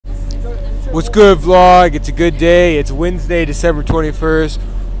What's good, vlog? It's a good day. It's Wednesday, December 21st.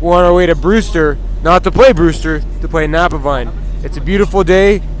 We're on our way to Brewster, not to play Brewster, to play Napavine. It's a beautiful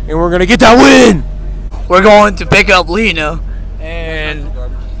day, and we're gonna get that win! We're going to pick up Lena, and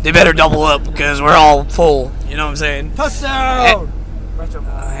they better double up because we're all full. You know what I'm saying? Touchdown!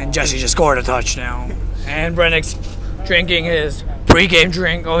 And Jesse just scored a touchdown. And Brennick's drinking his pre-game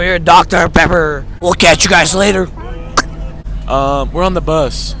drink over here, Dr. Pepper. We'll catch you guys later. We're on the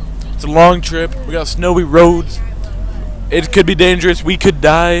bus. It's a long trip. We got snowy roads. It could be dangerous. We could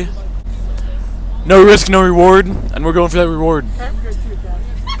die. No risk, no reward, and we're going for that reward. That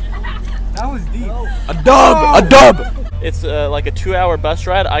was deep. A dub! A dub! It's like a 2-hour bus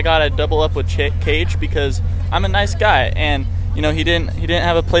ride. I gotta double up with Cage because I'm a nice guy, and you know he didn't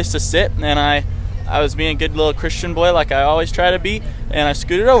have a place to sit, and I was being a good little Christian boy like I always try to be, and I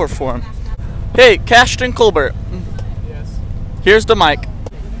scooted over for him. Hey, Cashton Colbert. Yes. Here's the mic.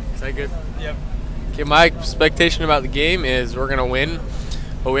 Is that good? Yep. Okay, my expectation about the game is we're gonna win,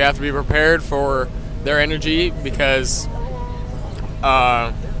 but we have to be prepared for their energy because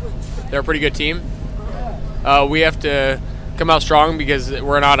they're a pretty good team. We have to come out strong because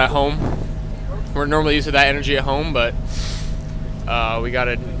we're not at home. We're normally used to that energy at home, but we got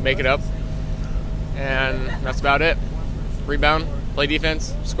to make it up. And that's about it. Rebound, play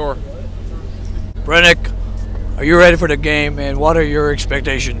defense, score. Brennick, are you ready for the game, and what are your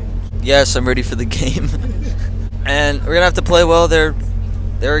expectations? Yes, I'm ready for the game. And we're going to have to play well. They're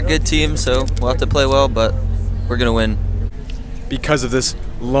a good team, so we'll have to play well, but we're going to win. Because of this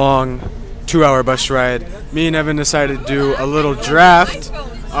long 2-hour bus ride, me and Evan decided to do a little draft.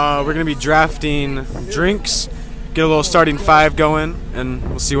 We're going to be drafting drinks, get a little starting 5 going, and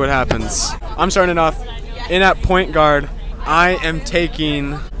we'll see what happens. I'm starting off in at point guard. I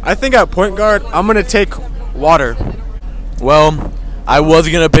think at point guard, I'm going to take water. Well, I was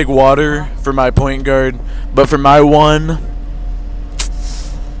gonna pick water for my point guard, but for my one,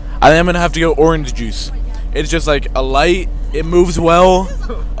 I think I'm gonna have to go orange juice. It's just like a light, it moves well.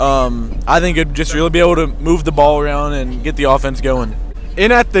 I think it'd just really be able to move the ball around and get the offense going.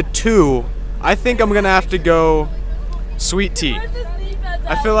 In at the 2, I think I'm gonna have to go sweet tea.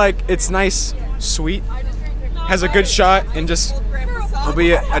 I feel like it's nice, sweet, has a good shot, and just will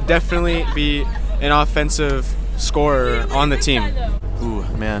definitely be an offensive scorer on the team. Ooh,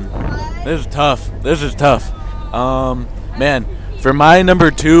 man, this is tough. This is tough. Man, for my number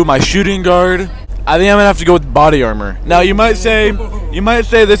 2, my shooting guard, I think I'm gonna have to go with body armor. Now you might say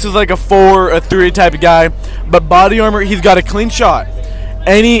this is like a 4, a 3 type of guy, but body armor, he's got a clean shot.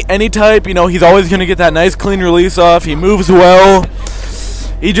 Any type, you know, he's always gonna get that nice clean release off. He moves well.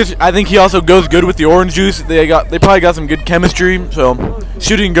 I think he also goes good with the orange juice. They probably got some good chemistry. So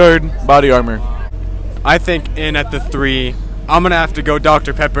shooting guard, body armor. I think in at the 3, I'm gonna have to go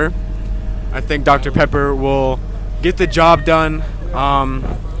Dr. Pepper. I think Dr. Pepper will get the job done.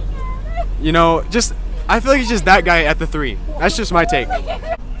 You know, I feel like he's just that guy at the 3. That's just my take.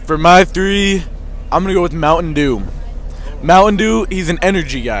 For my 3, I'm gonna go with Mountain Dew. Mountain Dew, he's an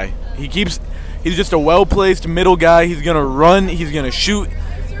energy guy. He's just a well-placed middle guy. He's gonna run. He's gonna shoot.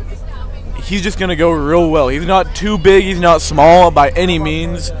 He's just gonna go real well. He's not too big. He's not small by any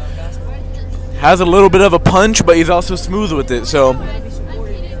means. Has a little bit of a punch, but he's also smooth with it. So,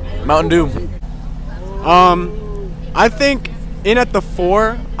 Mountain Dew. I think in at the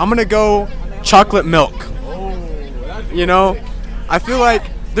 4, I'm gonna go chocolate milk. You know, I feel like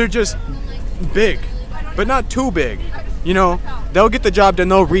they're just big, but not too big. You know, they'll get the job done.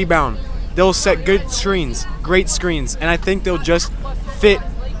 They'll rebound. They'll set good screens, great screens, and I think they'll just fit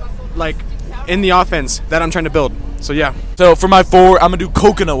like in the offense that I'm trying to build. So yeah. So for my 4, I'm gonna do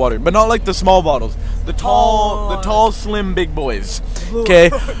coconut water, but not like the small bottles. The tall, slim, big boys. Okay,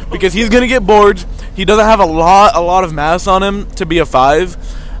 because he's gonna get bored. He doesn't have a lot of mass on him to be a 5.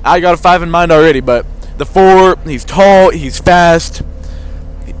 I got a 5 in mind already, but the 4, he's tall, he's fast.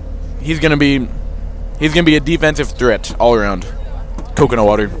 He's gonna be a defensive threat all around. Coconut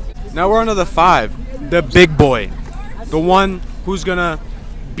water. Now we're on to the 5, the big boy, the one who's gonna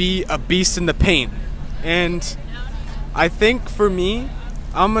be a beast in the paint, and I think for me,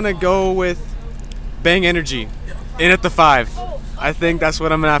 I'm gonna go with Bang Energy in at the 5. I think that's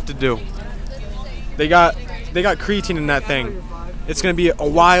what I'm gonna have to do. They got creatine in that thing. It's gonna be a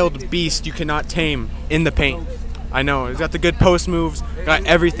wild beast you cannot tame in the paint. I know, it's got the good post moves, got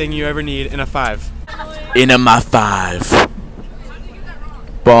everything you ever need in a 5. In my 5.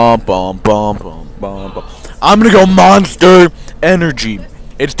 Bum, bum, bum, bum, bum, bum. I'm gonna go Monster Energy.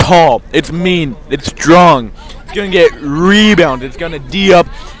 It's tall, it's mean, it's strong. It's gonna get rebound. It's gonna D-up.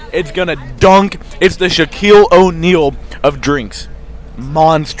 It's gonna dunk. It's the Shaquille O'Neal of drinks.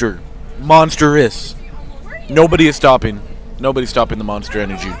 Monster. monstrous. Nobody is stopping. Nobody's stopping the Monster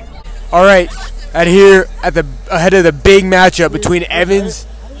Energy. All right, ahead of the big matchup between Evans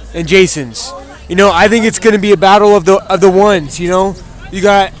and Jason's. You know, I think it's going to be a battle of the ones. You know, you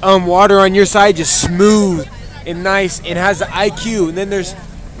got water on your side, just smooth and nice, and has the IQ. And then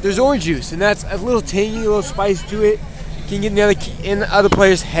there's orange juice, and that's a little tangy, a little spice to it. Can get in the other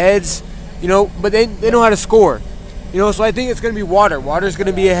players' heads. You know, but they know how to score. You know, so I think it's going to be water. Water's going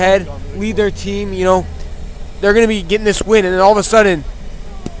to be ahead, lead their team. You know, they're going to be getting this win, and then all of a sudden,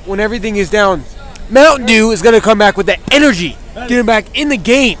 when everything is down, Mountain Dew is going to come back with that energy, getting back in the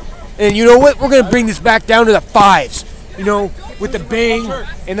game. And you know what? We're going to bring this back down to the fives. You know, with the Bang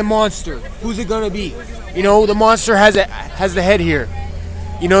and the Monster. Who's it going to be? You know, the Monster has the head here.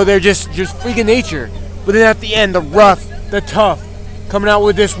 You know, they're just freaking nature. But then at the end, the rough, the tough, coming out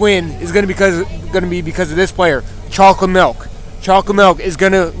with this win is going to be because of this player, Chocolate Milk. Chocolate Milk is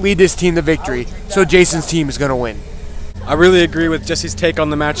going to lead this team to victory. So Jason's team is going to win. I really agree with Jesse's take on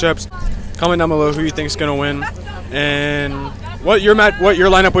the matchups. Comment down below who you think is going to win and what your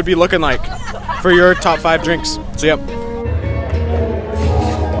lineup would be looking like for your top 5 drinks. So, yep.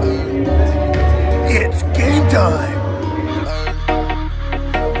 It's game time.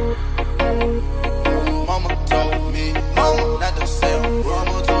 Mama told me, mama, not the same.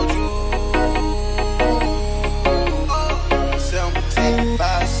 Mama told you. 17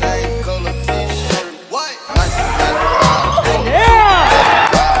 by same color t-shirt. What?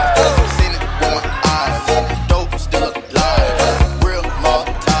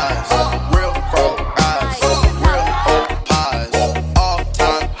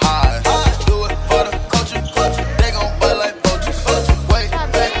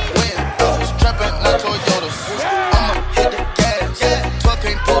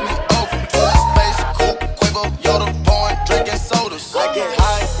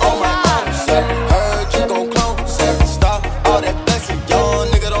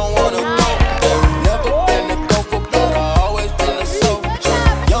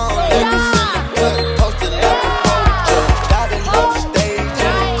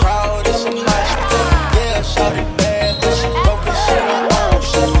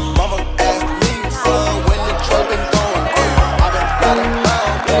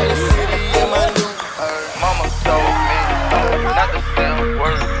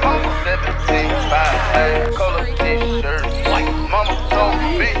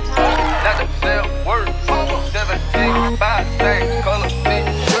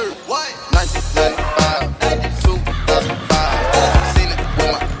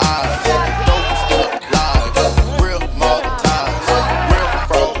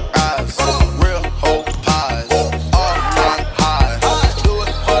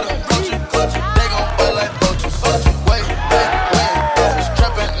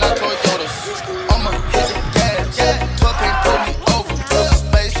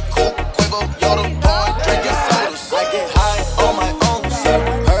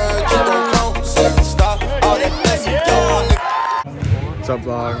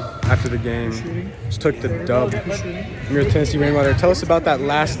 After the game, just took the dub. You're a Tennessee Rainwater. Tell us about that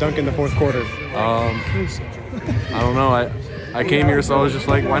last dunk in the fourth quarter. I don't know. I came here, so I was just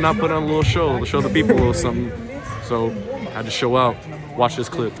like, why not put on a little show to show the people a little something? So I had to show out. Watch this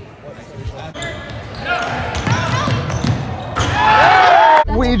clip.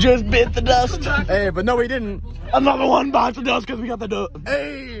 We just bit the dust. Hey, but no, we didn't. Another one bites the dust because we got the dub.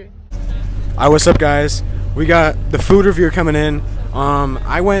 Hey. Alright, what's up, guys? We got the food reviewer coming in.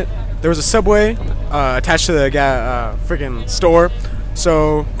 There was a Subway attached to the freaking store,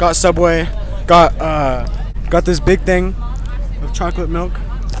 so got Subway, got this big thing of chocolate milk.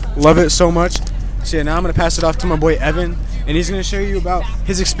 Love it so much. So yeah, now I'm gonna pass it off to my boy Evan, and he's gonna show you about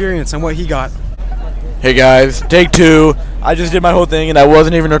his experience and what he got. Hey guys, take 2. I just did my whole thing and I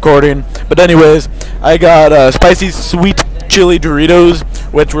wasn't even recording. But anyways, I got spicy sweet chili Doritos,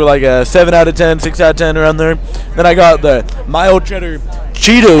 which were like a 7 out of 10, 6 out of 10 around there. Then I got the mild cheddar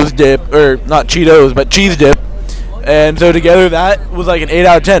Cheetos dip, or not Cheetos, but cheese dip. And so together that was like an 8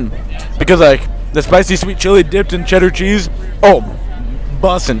 out of 10. Because like the spicy sweet chili dipped in cheddar cheese, oh,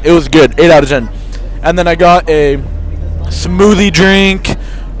 bussin'. It was good, 8 out of 10. And then I got a smoothie drink.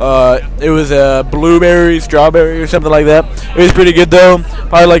 It was a blueberry, strawberry, or something like that. It was pretty good though.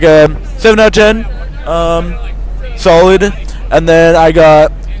 Probably like a 7 out of 10. Solid. And then I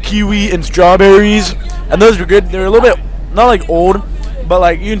got kiwi and strawberries, and those were good. They were a little bit, not like old, but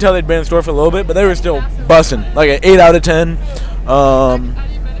like you can tell they'd been in the store for a little bit, but they were still bussin'. Like an 8 out of 10.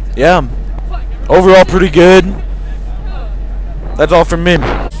 Yeah. Overall, pretty good. That's all from me.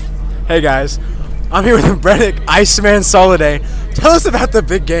 Hey guys, I'm here with Brennick Iceman Soliday. Tell us about the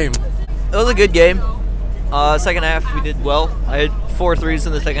big game. it was a good game. Second half, we did well. I had 4 threes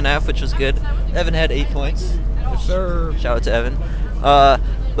in the second half, which was good. Evan had 8 points. Yes, sir. Shout out to Evan.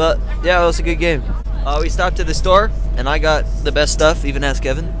 But yeah, it was a good game. We stopped at the store, and I got the best stuff. Even ask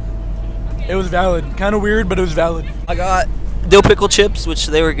Evan. It was valid. Kind of weird, but it was valid. I got dill pickle chips, which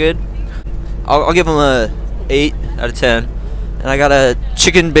they were good. I'll give them a 8 out of 10. And I got a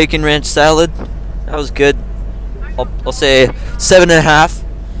chicken bacon ranch salad. That was good. I'll say 7.5.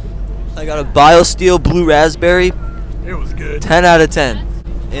 I got a BioSteel blue raspberry. It was good. 10 out of 10.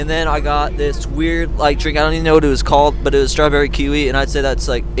 And then I got this weird like drink. I don't even know what it was called, but it was strawberry kiwi, and I'd say that's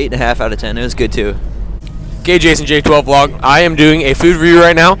like 8.5 out of 10. It was good too. Okay, Jason J12 vlog. I am doing a food review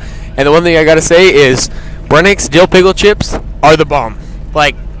right now, and the one thing I gotta say is Brennick's dill pickle chips are the bomb.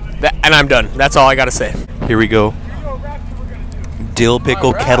 Like that, and I'm done. That's all I gotta say. Here we go. Dill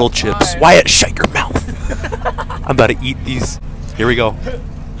pickle kettle chips. Wyatt, shut your mouth. I'm about to eat these. Here we go.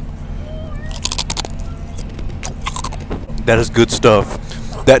 That is good stuff.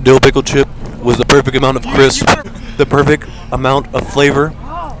 That dill pickle chip was the perfect amount of crisp, the perfect amount of flavor,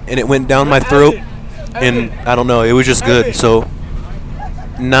 and it went down my throat, and I don't know, it was just good. So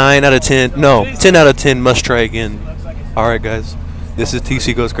 9 out of 10, no, 10 out of 10, must try again. Alright guys, this is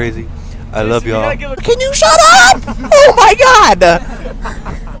TC Goes Crazy. I love y'all. Can you shut up? Oh my god!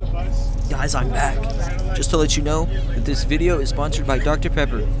 Guys, I'm back. Just to let you know that this video is sponsored by Dr.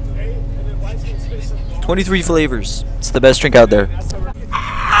 Pepper. 23 flavors. It's the best drink out there.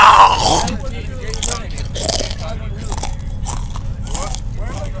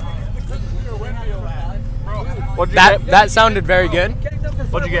 That sounded very good.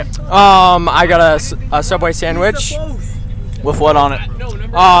 What'd you get? I got a Subway sandwich. With what on it?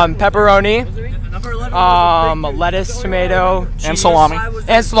 Pepperoni. Lettuce, tomato, And salami.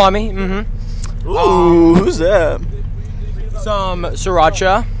 and salami. Mm-hmm. Ooh, who's that? Some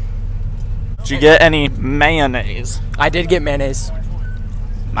sriracha. Did you get any mayonnaise? I did get mayonnaise.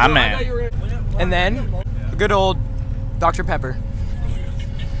 My man. And then a good old Dr. Pepper.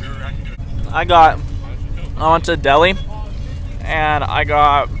 I went to deli, and I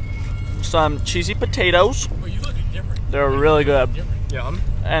got some cheesy potatoes. They're really good. Yum.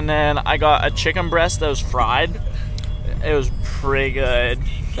 And then I got a chicken breast that was fried. It was pretty good.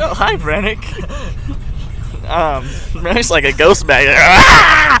 Oh, hi, Brennick. Brennick's like a ghost bag there.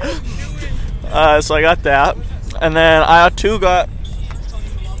 So I got that. And then I too got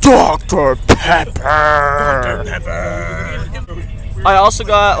Dr. Pepper. I also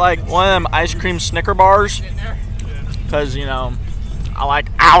got like one of them ice cream Snicker bars. Because, you know, I like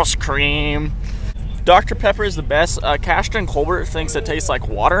ice cream. Dr. Pepper is the best. Cashton Colbert thinks it tastes like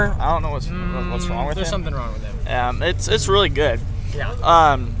water. I don't know what's wrong with it. There's something wrong with it. It's really good.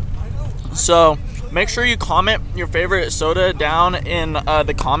 Yeah. So make sure you comment your favorite soda down in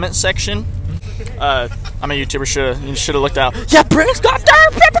the comment section. I'm a YouTuber. You should have looked out. Yeah, Brennan's got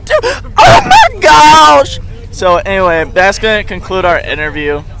Dr. Pepper too. Oh my gosh. So anyway, that's gonna conclude our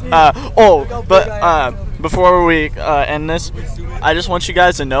interview. Before we end this, I just want you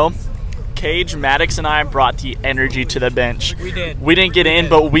guys to know, Cage, Maddox, and I brought the energy to the bench. We did. We didn't get in,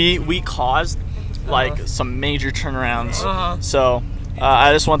 but we caused like some major turnarounds. So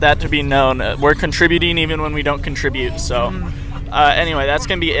I just want that to be known. We're contributing even when we don't contribute. So anyway, that's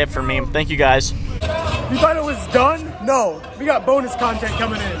gonna be it for me. Thank you guys. You thought it was done? No, we got bonus content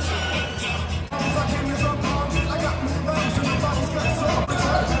coming in.